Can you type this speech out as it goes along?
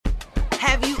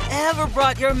Have you ever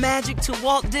brought your magic to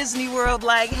Walt Disney World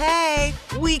like, hey,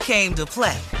 we came to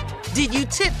play? Did you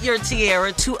tip your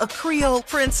tiara to a Creole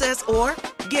princess or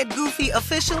get goofy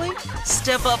officially?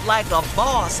 Step up like a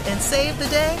boss and save the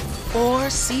day? Or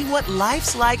see what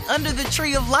life's like under the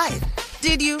tree of life?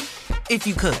 Did you? If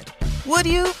you could. Would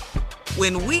you?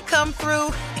 When we come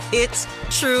through, it's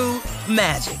true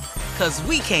magic. 'Cause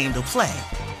we came to play.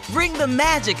 Bring the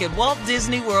magic at Walt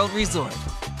Disney World Resort.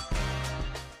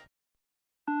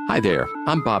 Hi there,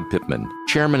 I'm Bob Pittman,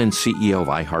 Chairman and CEO of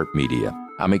iHeartMedia.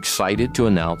 I'm excited to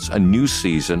announce a new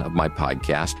season of my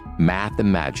podcast, Math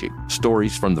and Magic,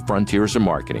 Stories from the Frontiers of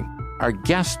Marketing. Our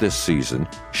guests this season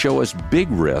show us big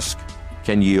risk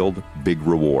can yield big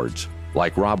rewards,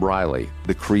 like Rob Riley,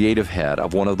 the creative head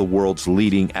of one of the world's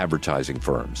leading advertising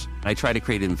firms. I try to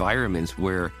create environments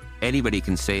where anybody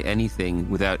can say anything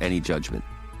without any judgment.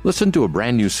 Listen to a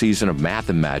brand new season of Math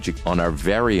and Magic on our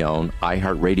very own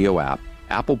iHeartRadio app,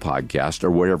 Apple Podcast, or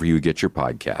wherever you get your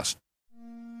podcast.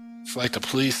 It's like the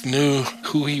police knew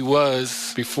who he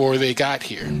was before they got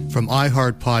here. From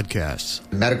iHeart Podcasts.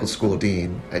 The medical school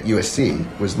dean at USC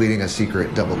was leading a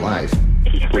secret double life.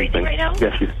 She's breathing right now?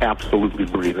 Yes, she's absolutely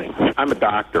breathing. I'm a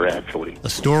doctor, actually. A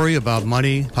story about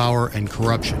money, power, and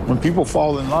corruption. When people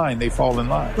fall in line, they fall in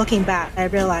line. Looking back, I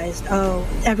realized,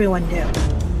 everyone knew.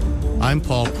 I'm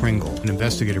Paul Pringle, an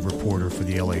investigative reporter for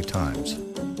the LA Times.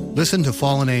 Listen to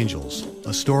Fallen Angels,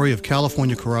 a story of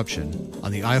California corruption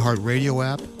on the iHeartRadio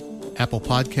app, Apple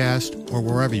Podcast, or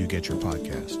wherever you get your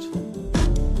podcasts.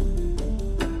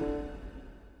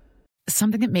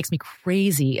 Something that makes me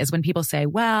crazy is when people say,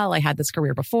 well, I had this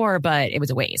career before, but it was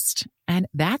a waste. And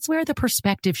that's where the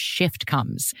perspective shift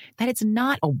comes, that it's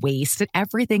not a waste, that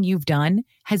everything you've done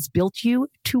has built you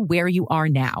to where you are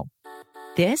now.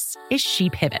 This is She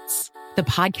Pivots, the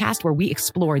podcast where we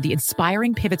explore the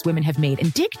inspiring pivots women have made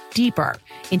and dig deeper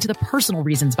into the personal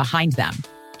reasons behind them.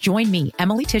 Join me,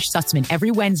 Emily Tish Sussman,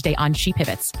 every Wednesday on She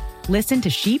Pivots. Listen to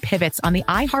She Pivots on the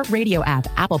iHeartRadio app,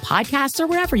 Apple Podcasts, or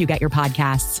wherever you get your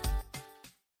podcasts.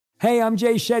 Hey, I'm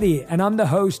Jay Shetty, and I'm the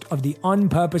host of the On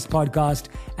Purpose podcast,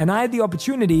 and I had the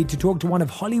opportunity to talk to one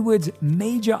of Hollywood's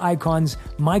major icons,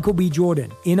 Michael B.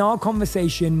 Jordan. In our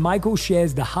conversation, Michael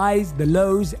shares the highs, the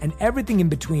lows, and everything in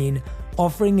between,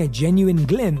 offering a genuine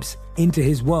glimpse into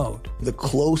his world. The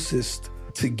closest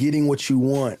to getting what you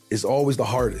want is always the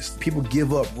hardest. People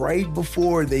give up right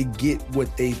before they get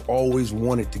what they've always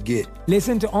wanted to get.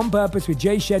 Listen to On Purpose with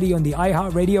Jay Shetty on the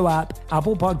iHeartRadio app,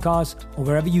 Apple Podcasts, or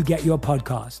wherever you get your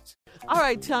podcasts. All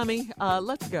right, Tommy,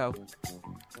 let's go.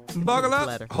 Buckle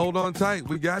up. Hold on tight.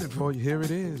 We got it for you. Here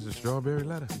it is, the strawberry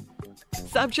letter.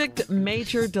 Subject,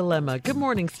 major dilemma. Good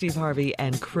morning, Steve Harvey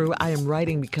and crew. I am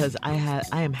writing because I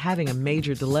am having a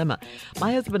major dilemma.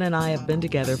 My husband and I have been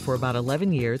together for about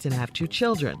 11 years and have 2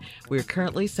 children. We are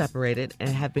currently separated and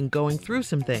have been going through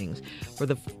some things. For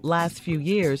the last few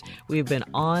years, we have been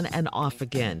on and off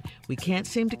again. We can't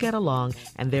seem to get along,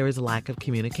 and there is a lack of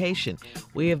communication.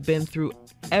 We have been through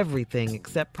everything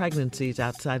except pregnancies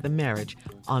outside the marriage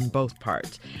on both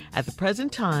parts. At the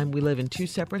present time, we live in 2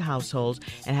 separate households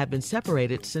and have been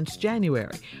separated since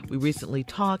January. We recently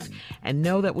talked and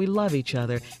know that we love each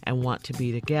other and want to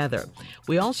be together.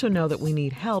 We also know that we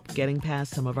need help getting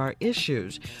past some of our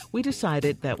issues. We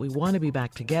decided that we want to be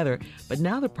back together, but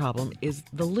now the problem is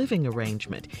the living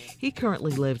arrangement. He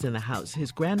currently lives in the house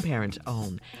his grandparents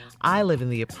own. I live in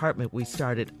the apartment we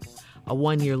started a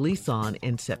 1-year lease on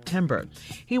in September.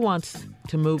 He wants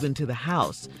to move into the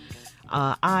house.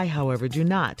 I, however, do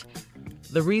not.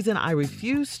 The reason I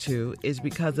refuse to is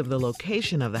because of the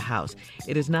location of the house.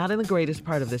 It is not in the greatest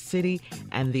part of the city,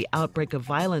 and the outbreak of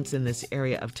violence in this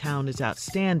area of town is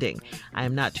outstanding. I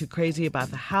am not too crazy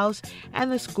about the house,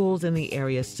 and the schools in the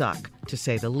area suck, to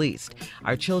say the least.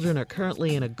 Our children are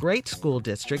currently in a great school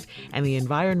district, and the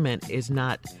environment is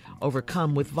not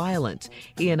overcome with violence.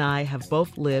 He and I have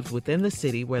both lived within the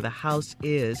city where the house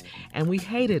is, and we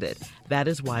hated it. That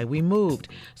is why we moved.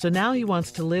 So now he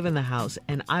wants to live in the house,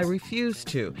 and I refuse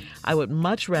to. I would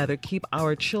much rather keep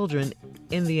our children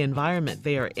in the environment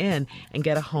they are in and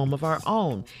get a home of our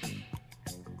own.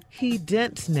 He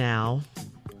dents now.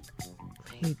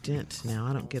 I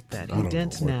don't get that. He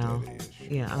dents now.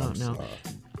 Yeah, I don't know.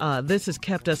 This has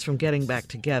kept us from getting back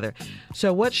together.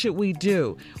 So what should we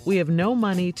do? We have no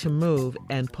money to move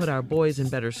and put our boys in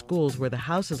better schools where the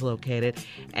house is located,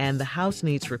 and the house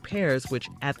needs repairs, which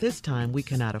at this time we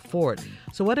cannot afford.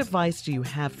 So what advice do you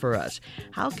have for us?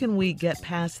 How can we get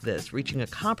past this, reaching a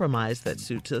compromise that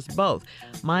suits us both?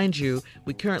 Mind you,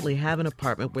 we currently have an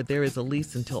apartment where there is a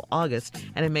lease until August,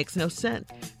 and it makes no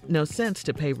sense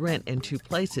to pay rent in 2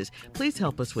 places. Please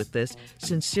help us with this.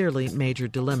 Sincerely, Major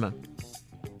Dilemma.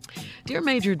 Dear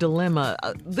Major Dilemma,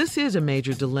 this is a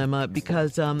major dilemma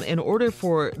because in order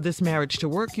for this marriage to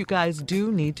work, you guys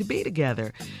do need to be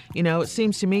together. You know, it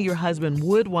seems to me your husband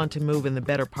would want to move in the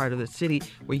better part of the city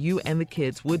where you and the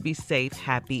kids would be safe,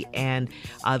 happy, and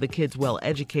the kids well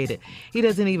educated. He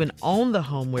doesn't even own the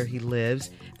home where he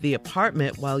lives. The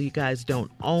apartment, while you guys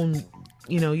don't own,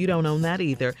 you don't own that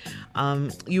either.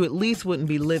 You at least wouldn't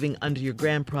be living under your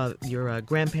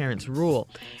grandparents' rule,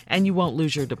 and you won't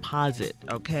lose your deposit,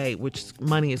 okay? Which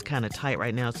money is kind of tight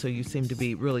right now, so you seem to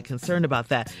be really concerned about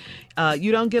that.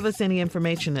 You don't give us any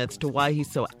information as to why he's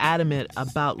so adamant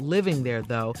about living there,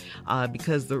 though,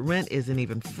 because the rent isn't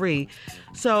even free.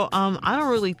 So I don't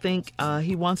really think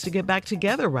he wants to get back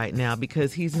together right now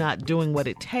because he's not doing what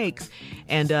it takes,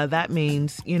 and that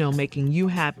means, making you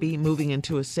happy, moving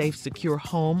into a safe, secure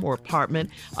home or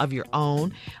apartment of your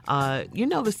own. You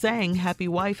know the saying, happy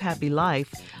wife, happy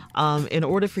life. In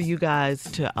order for you guys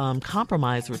to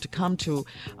compromise or to come to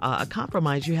a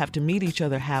compromise, you have to meet each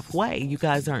other halfway. You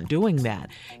guys aren't doing that.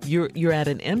 You're at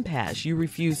an impasse. You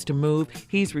refuse to move.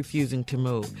 He's refusing to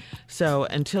move. So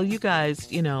until you guys,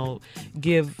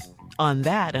 give on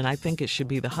that, and I think it should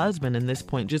be the husband in this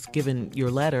point, just given your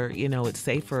letter, it's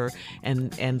safer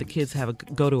and the kids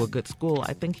go to a good school,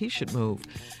 I think he should move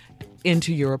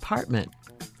into your apartment.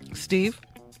 Steve?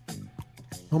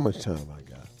 How much time I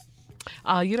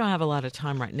got? You don't have a lot of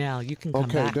time right now. You can come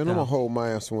back. Okay, then I'm going to hold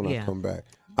my answer when I come back.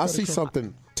 I see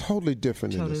something totally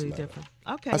different in this letter. Totally different.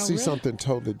 Okay. I see something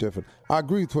totally different. I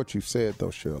agree with what you said,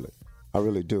 though, Shirley. I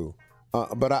really do.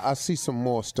 But I see some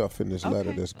more stuff in this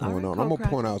letter that's going on. I'm going to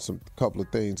point out a couple of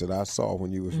things that I saw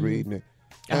when you was reading it.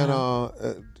 And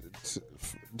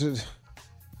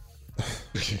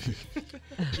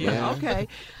yeah, okay.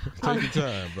 Take your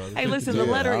time, brother. Hey, listen, the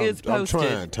letter is posted. I'm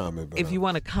trying, Tommy. If you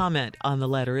want to comment on the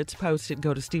letter, it's posted.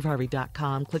 Go to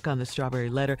steveharvey.com, click on the Strawberry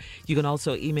Letter. You can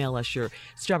also email us your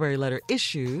Strawberry Letter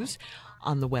issues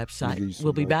on the website.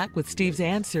 We'll be back with Steve's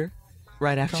answer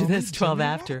right after this, 12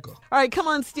 after. All right, come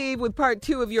on, Steve, with part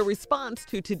 2 of your response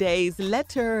to today's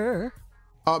letter.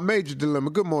 Major dilemma.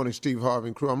 Good morning, Steve Harvey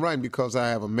and crew. I'm writing because I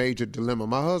have a major dilemma.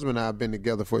 My husband and I have been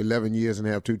together for 11 years and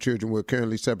have 2 children. We're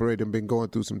currently separated and been going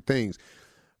through some things.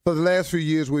 For the last few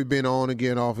years, we've been on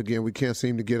again, off again. We can't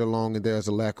seem to get along, and there's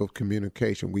a lack of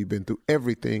communication. We've been through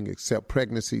everything except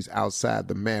pregnancies outside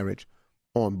the marriage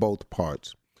on both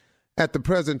parts. At the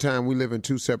present time, we live in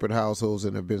 2 separate households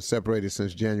and have been separated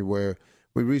since January.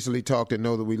 We recently talked and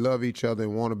know that we love each other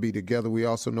and want to be together. We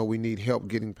also know we need help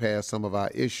getting past some of our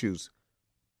issues.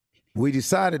 We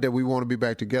decided that we want to be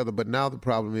back together, but now the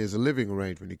problem is a living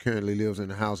arrangement. He currently lives in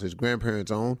the house his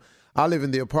grandparents own. I live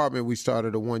in the apartment we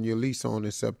started a 1-year lease on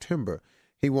in September.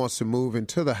 He wants to move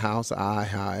into the house. I,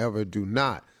 however, do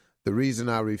not. The reason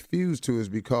I refuse to is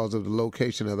because of the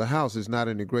location of the house. It's not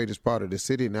in the greatest part of the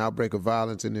city. An outbreak of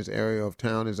violence in this area of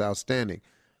town is outstanding.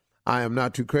 I am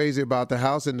not too crazy about the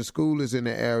house, and the school is in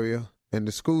the area, and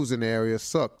the schools in the area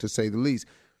suck, to say the least.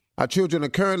 Our children are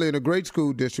currently in a great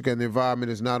school district, and the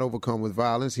environment is not overcome with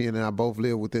violence. He and I both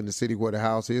live within the city where the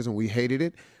house is, and we hated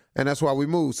it, and that's why we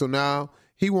moved. So now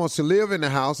he wants to live in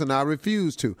the house, and I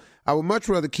refuse to. I would much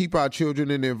rather keep our children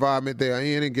in the environment they are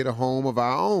in and get a home of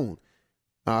our own.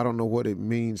 I don't know what it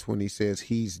means when he says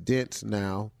he's dense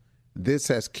now. This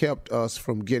has kept us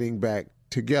from getting back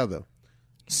together.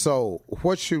 So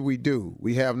what should we do?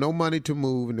 We have no money to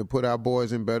move and to put our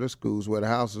boys in better schools where the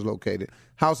house is located.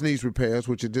 House needs repairs,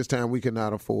 which at this time we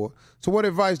cannot afford. So what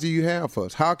advice do you have for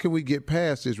us? How can we get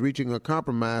past this, reaching a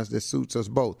compromise that suits us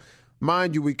both?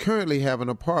 Mind you, we currently have an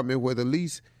apartment where the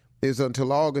lease is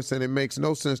until August, and it makes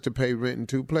no sense to pay rent in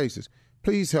 2 places.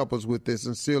 Please help us with this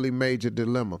sincerely major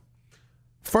dilemma.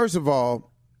 First of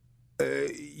all,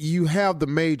 you have the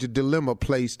major dilemma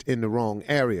placed in the wrong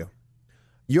area.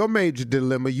 Your major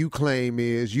dilemma, you claim,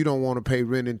 is you don't want to pay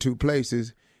rent in 2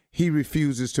 places. He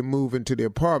refuses to move into the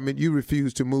apartment. You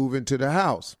refuse to move into the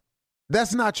house.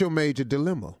 That's not your major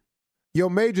dilemma. Your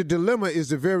major dilemma is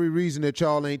the very reason that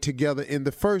y'all ain't together in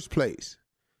the first place.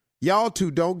 Y'all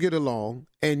 2 don't get along,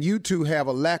 and you 2 have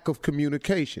a lack of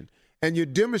communication. And you're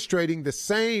demonstrating the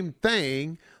same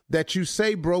thing that you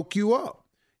say broke you up.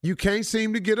 You can't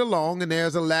seem to get along, and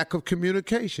there's a lack of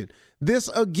communication. This,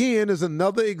 again, is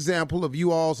another example of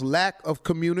you all's lack of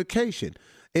communication.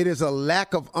 It is a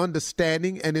lack of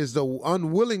understanding and is the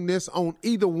unwillingness on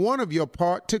either one of your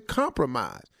part to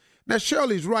compromise. Now,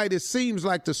 Shirley's right. It seems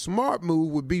like the smart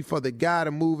move would be for the guy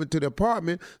to move into the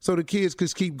apartment so the kids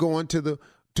could keep going to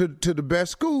the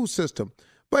best school system.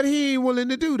 But he ain't willing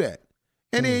to do that.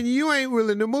 And then you ain't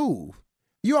willing to move.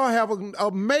 You all have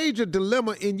a major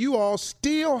dilemma, and you all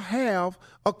still have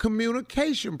a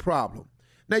communication problem.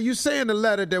 Now, you say in the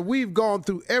letter that we've gone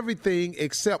through everything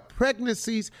except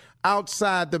pregnancies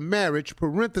outside the marriage,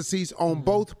 parentheses, on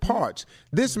both parts.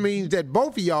 This means that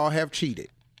both of y'all have cheated.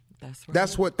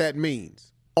 That's what that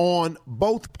means. On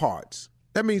both parts.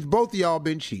 That means both of y'all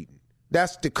been cheating.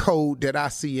 That's the code that I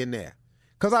see in there.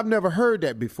 Because I've never heard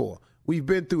that before. We've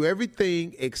been through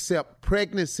everything except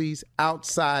pregnancies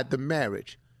outside the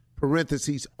marriage,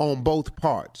 parentheses, on both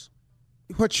parts.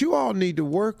 What you all need to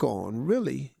work on,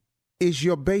 really, is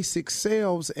your basic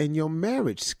selves and your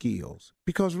marriage skills.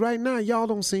 Because right now, y'all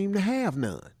don't seem to have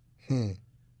none.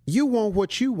 You want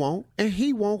what you want, and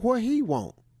he want what he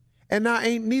want. And now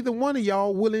ain't neither one of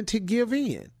y'all willing to give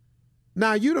in.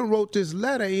 Now, you done wrote this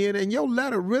letter in, and your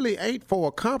letter really ain't for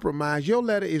a compromise. Your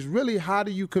letter is really, how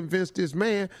do you convince this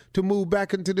man to move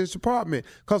back into this apartment?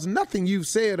 Because nothing you've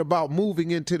said about moving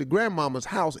into the grandmama's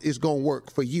house is going to work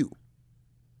for you.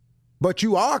 But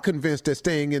you are convinced that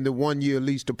staying in the 1-year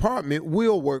leased apartment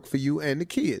will work for you and the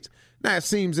kids. Now, it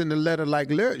seems in the letter,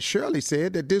 like Shirley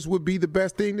said, that this would be the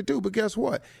best thing to do. But guess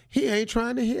what? He ain't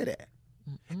trying to hear that.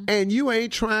 And you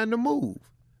ain't trying to move.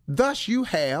 Thus, you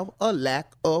have a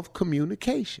lack of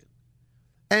communication.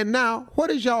 And now,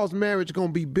 what is y'all's marriage going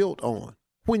to be built on?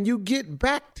 When you get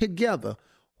back together,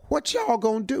 what y'all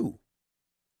going to do?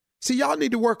 See, y'all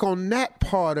need to work on that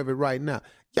part of it right now.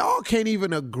 Y'all can't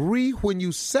even agree when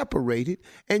you separated,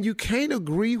 and you can't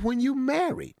agree when you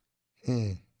married.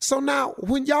 So now,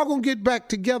 when y'all gonna get back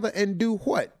together and do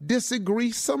what?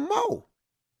 Disagree some more.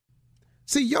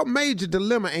 See, your major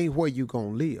dilemma ain't where you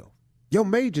gonna live. Your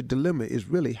major dilemma is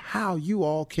really how you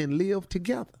all can live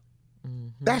together.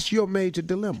 That's your major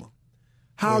dilemma.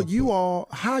 How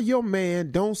your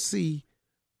man don't see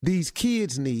these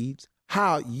kids' needs,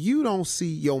 how you don't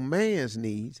see your man's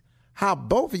needs, how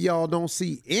both of y'all don't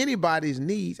see anybody's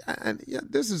needs. And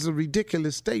this is a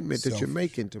ridiculous statement that you're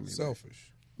making to me.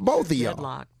 Selfish. Both of y'all.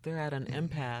 Deadlocked. They're at an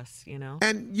impasse, you know.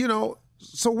 And,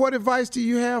 so what advice do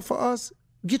you have for us?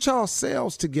 Get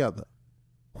y'allselves together.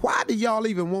 Why do y'all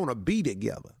even want to be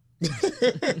together?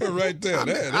 Right there.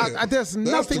 There's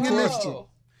nothing in this.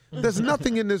 There's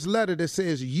nothing in this letter that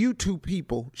says you two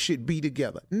people should be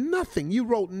together. Nothing. You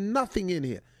wrote nothing in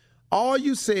here. All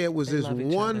you said was this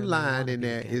one line in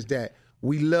there is that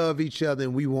we love each other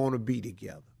and we want to be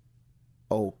together.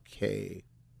 Okay.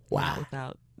 Wow.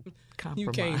 Without compromise.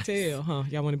 You can't tell, huh?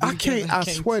 Y'all want to be together? I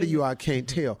swear to you, I can't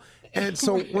tell. And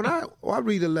so when I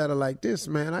read a letter like this,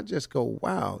 man, I just go,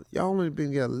 wow, y'all only been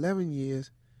together 11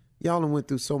 years. Y'all done went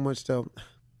through so much stuff.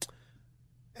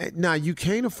 Now, you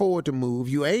can't afford to move.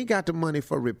 You ain't got the money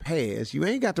for repairs. You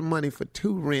ain't got the money for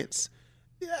 2 rents.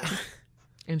 Yeah.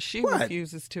 And she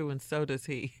refuses to, and so does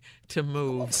he, to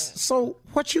move. So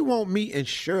what you want me and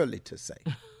Shirley to say?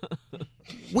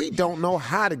 We don't know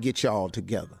how to get y'all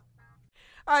together.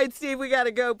 All right, Steve, we got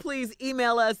to go. Please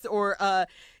email us or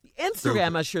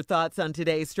Instagram us your thoughts on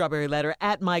today's Strawberry Letter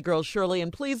at My Girl Shirley.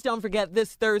 And please don't forget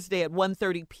this Thursday at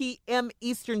 1:30 p.m.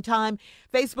 Eastern Time,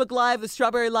 Facebook Live, the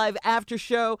Strawberry Live After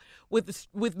Show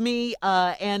with me.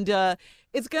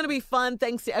 It's going to be fun.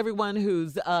 Thanks to everyone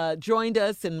who's joined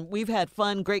us. And we've had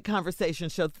fun, great conversation.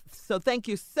 So thank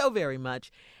you so very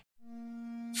much.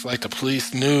 It's like the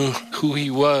police knew who he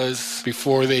was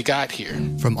before they got here.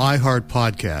 From iHeart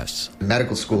Podcasts. The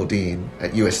medical school dean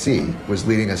at USC was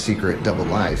leading a secret double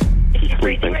life. Is she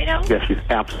breathing right now? Yes, she's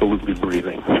absolutely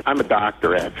breathing. I'm a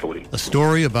doctor, actually. A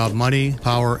story about money,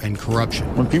 power, and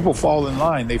corruption. When people fall in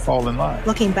line, they fall in line.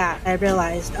 Looking back, I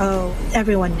realized,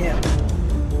 everyone knew.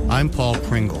 I'm Paul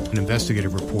Pringle, an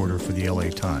investigative reporter for the LA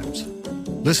Times.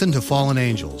 Listen to Fallen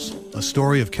Angels, a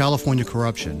story of California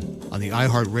corruption on the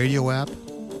iHeart Radio app,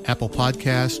 Apple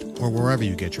Podcast, or wherever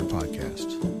you get your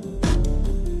podcasts.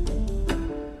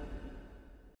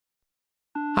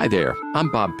 Hi there, I'm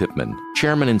Bob Pittman,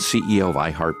 Chairman and CEO of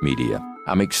iHeartMedia.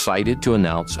 I'm excited to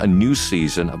announce a new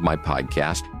season of my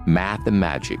podcast, Math and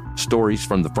Magic, Stories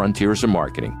from the Frontiers of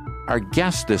Marketing. Our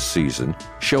guests this season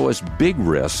show us big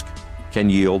risk can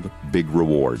yield big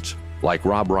rewards. Like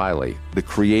Rob Riley, the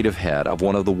creative head of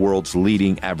one of the world's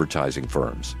leading advertising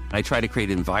firms. I try to create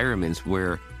environments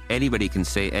where anybody can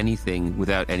say anything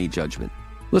without any judgment.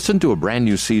 Listen to a brand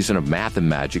new season of Math and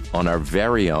Magic on our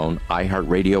very own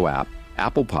iHeartRadio app,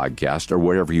 Apple Podcast, or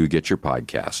wherever you get your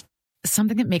podcast.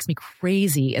 Something that makes me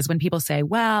crazy is when people say,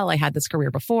 well, I had this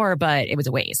career before, but it was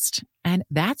a waste. And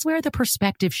that's where the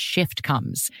perspective shift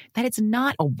comes, that it's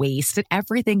not a waste, that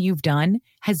everything you've done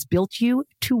has built you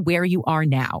to where you are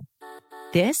now.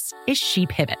 This is She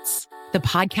Pivots, the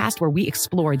podcast where we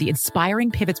explore the inspiring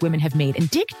pivots women have made and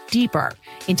dig deeper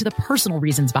into the personal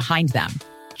reasons behind them.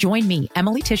 Join me,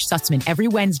 Emily Tish Sussman, every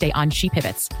Wednesday on She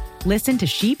Pivots. Listen to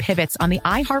She Pivots on the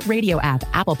iHeartRadio app,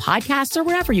 Apple Podcasts, or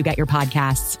wherever you get your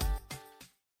podcasts.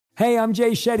 Hey, I'm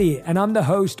Jay Shetty, and I'm the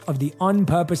host of the On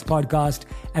Purpose podcast,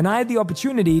 and I had the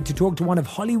opportunity to talk to one of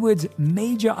Hollywood's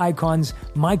major icons,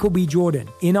 Michael B. Jordan.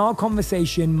 In our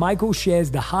conversation, Michael shares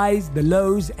the highs, the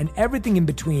lows, and everything in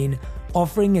between,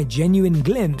 offering a genuine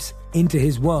glimpse into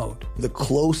his world. The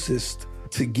closest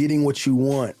to getting what you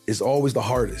want is always the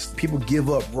hardest. People give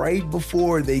up right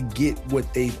before they get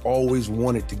what they've always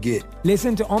wanted to get.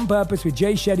 Listen to On Purpose with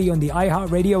Jay Shetty on the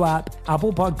iHeartRadio app,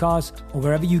 Apple Podcasts, or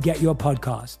wherever you get your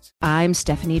podcasts. I'm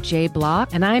Stephanie J. Block.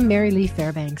 And I'm Mary Lee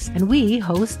Fairbanks. And we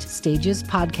host Stages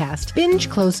Podcast. Binge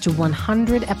close to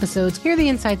 100 episodes. Hear the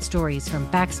inside stories from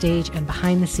backstage and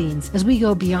behind the scenes as we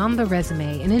go beyond the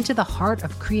resume and into the heart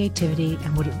of creativity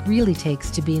and what it really takes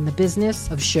to be in the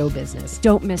business of show business.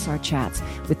 Don't miss our chats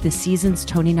with this season's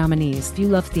Tony nominees. If you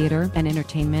love theater and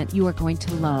entertainment, you are going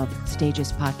to love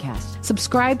Stages Podcast.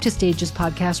 Subscribe to Stages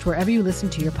Podcast wherever you listen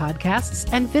to your podcasts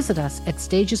and visit us at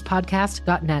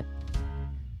stagespodcast.net.